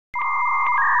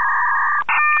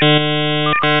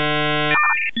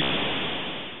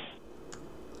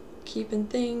Keeping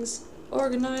things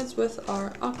organized with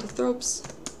our octothropes.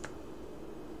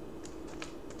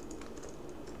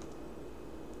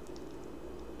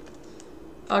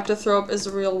 Octothrope is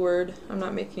a real word. I'm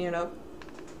not making it up.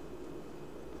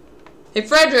 Hey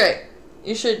Frederick!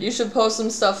 You should post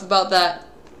some stuff about that.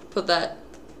 Put that.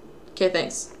 Okay,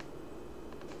 thanks.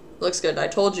 Looks good. I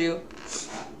told you.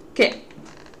 Okay.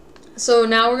 So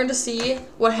now we're going to see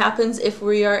what happens if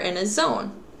we are in a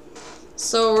zone.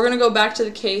 So we're going to go back to the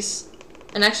case.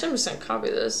 And actually I'm just going to copy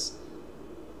this.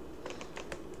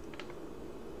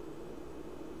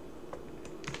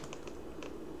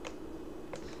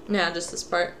 Nah, just this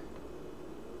part.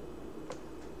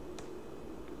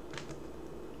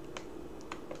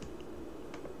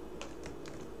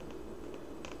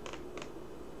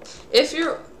 If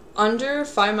you're under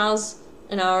 5 miles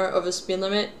an hour of a speed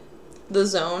limit, the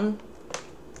zone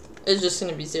is just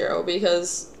going to be 0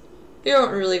 because you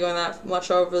weren't really going that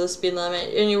much over the speed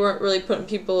limit and you weren't really putting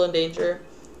people in danger.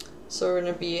 So we're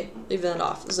going to be leaving it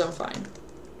off. Zone fine.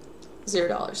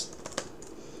 $0.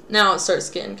 Now it starts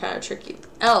getting kind of tricky.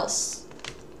 Else,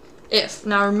 if.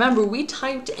 Now remember, we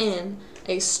typed in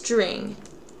a string.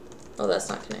 Oh, that's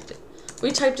not connected.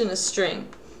 We typed in a string.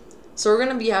 So we're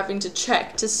going to be having to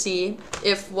check to see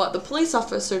if what the police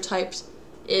officer typed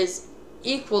is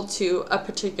equal to a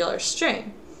particular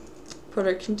string. Put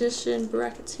our condition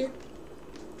brackets here.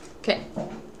 Okay.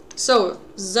 So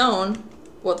zone,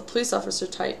 what the police officer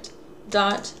typed,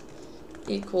 dot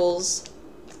equals,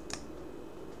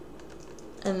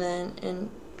 and then in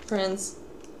parentheses,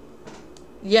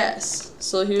 yes.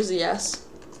 So here's a yes.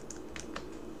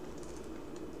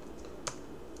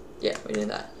 Yeah, we did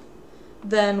that.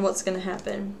 Then what's going to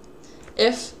happen?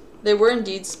 If they were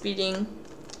indeed speeding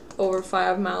over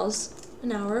 5 miles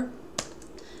an hour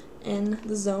in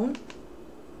the zone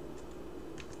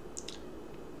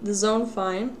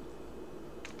fine,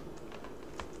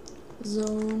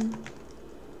 zone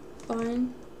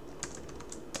fine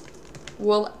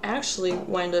will actually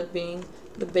wind up being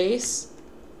the base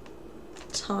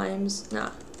times,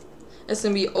 it's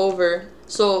going to be over,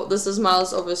 so this is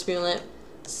miles over speed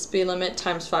limit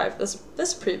times 5.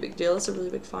 That's a pretty big deal. That's a really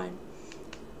big fine.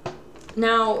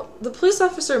 Now, the police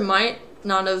officer might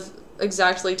not have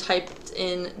exactly typed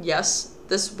in yes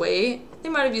this way. They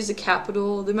might have used a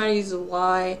capital, they might have used a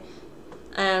Y,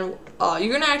 and you're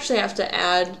going to actually have to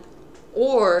add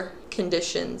or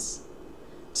conditions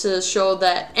to show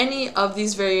that any of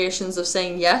these variations of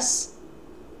saying yes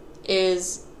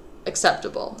is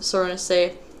acceptable. So we're going to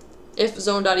say if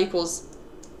zone dot equals,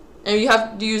 and you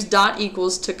have to use dot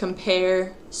equals to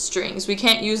compare strings. We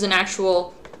can't use an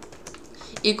actual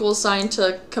equal sign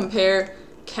to compare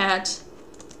cat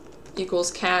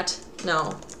equals cat.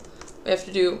 No. We have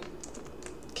to do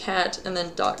cat and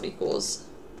then dot equals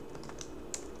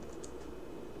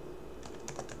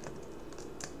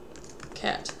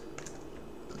cat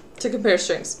to compare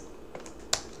strings.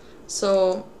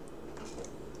 So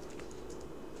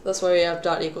that's why we have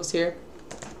dot equals here.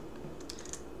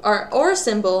 Our or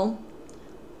symbol,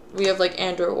 we have like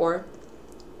and or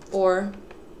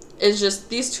is just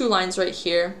these two lines right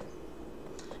here.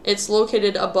 It's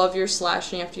located above your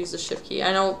slash and you have to use the shift key.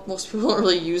 I know most people don't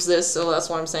really use this, so that's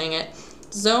why I'm saying it.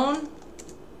 Zone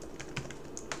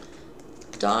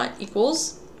dot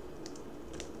equals.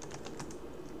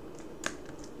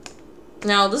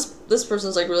 Now this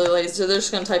person's like really lazy, so they're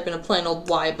just gonna type in a plain old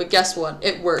Y, but guess what?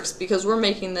 It works because we're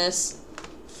making this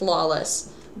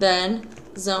flawless. Then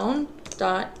zone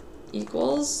dot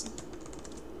equals.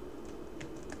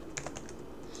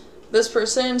 This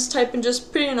person's typing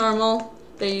just pretty normal.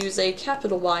 They use a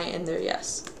capital Y in their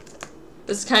yes.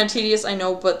 This is kind of tedious, I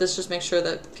know, but this just makes sure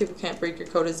that people can't break your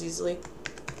code as easily.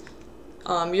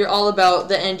 You're all about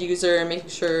the end user and making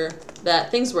sure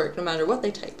that things work no matter what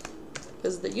they type,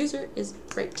 because the user is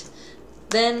great.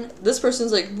 Then this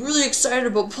person's like really excited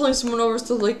about pulling someone over,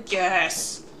 so like,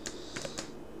 yes!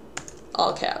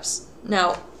 All caps.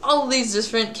 Now, all of these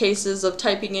different cases of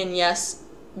typing in yes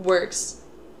works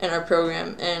in our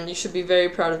program, and you should be very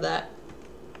proud of that.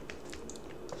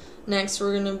 Next,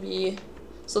 we're going to be,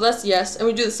 so that's yes, and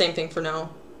we do the same thing for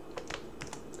no.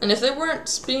 And if they weren't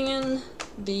speeding in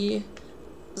the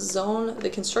zone, the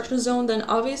construction zone, then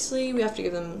obviously we have to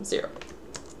give them 0,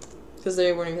 because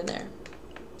they weren't even there.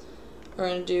 We're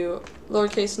going to do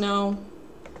lowercase no,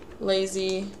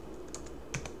 lazy,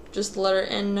 just the letter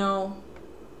N no,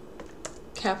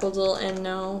 capital N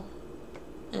no,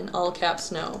 and all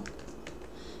caps no.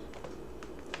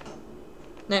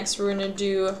 Next, we're going to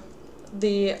do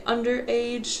the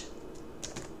underage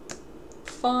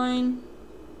fine.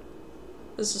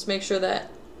 Let's just make sure that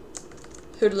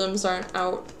hoodlums aren't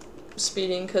out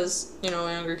speeding because, you know,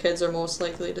 younger kids are most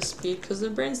likely to speed because their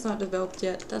brain's not developed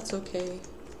yet. That's okay.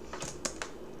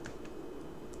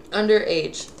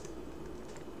 Underage.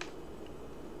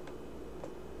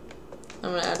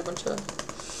 I'm gonna add a bunch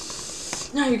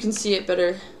of... Now you can see it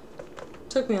better.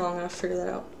 Took me long enough to figure that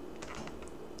out.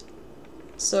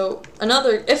 So,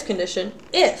 another if condition.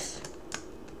 If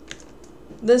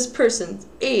this person's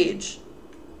age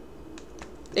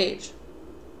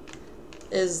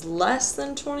is less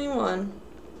than 21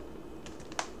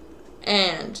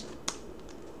 and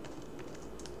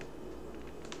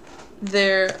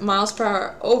their miles per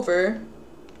hour over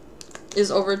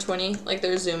is over 20, like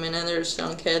they're zooming and they're just a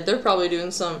young kid, they're probably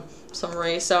doing some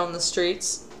race out in the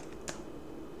streets.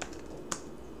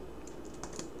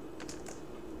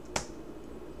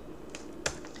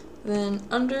 Then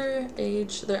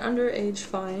underage, they're underage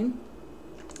fine.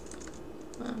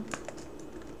 Wow.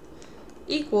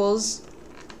 Equals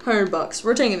 $100.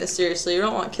 We're taking this seriously. We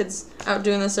don't want kids out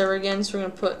doing this ever again, so we're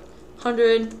gonna put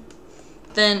 100.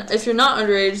 Then if you're not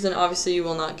underage, then obviously you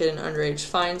will not get an underage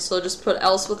fine. So just put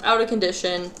else without a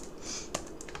condition.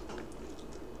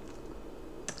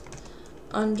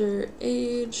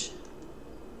 Underage.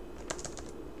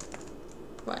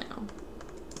 Wow.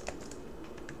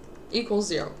 Equals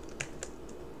 0.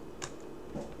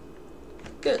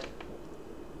 Good.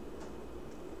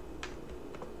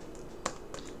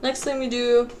 Next thing we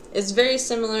do is very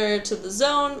similar to the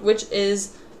zone, which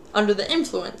is under the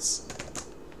influence.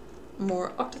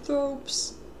 More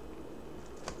octothropes.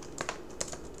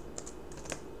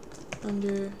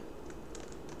 Under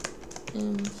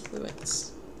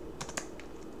influence.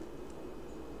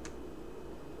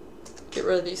 Get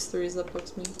rid of these 3s, that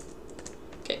bugs me.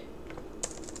 Okay.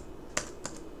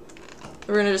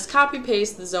 We're gonna just copy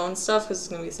paste the zone stuff because it's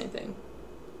gonna be the same thing.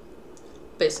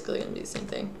 Basically gonna be the same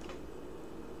thing.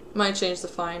 Might change the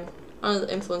fine. Under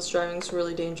the influence driving is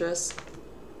really dangerous.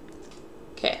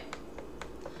 Okay.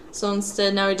 So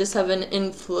instead now we just have an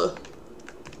influ.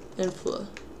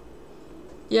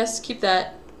 Yes, keep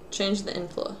that. Change the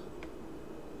influ.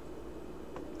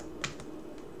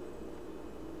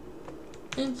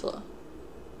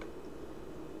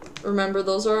 Remember,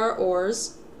 those are our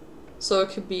ors. So it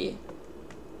could be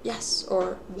yes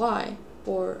or y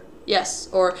or yes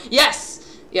or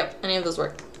yes. Yep, any of those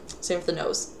work. Same with the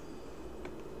nose.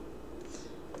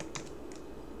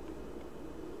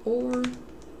 Or.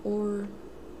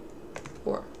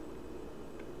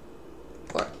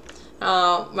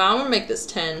 Now I'm gonna make this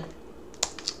 10.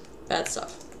 Bad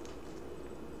stuff.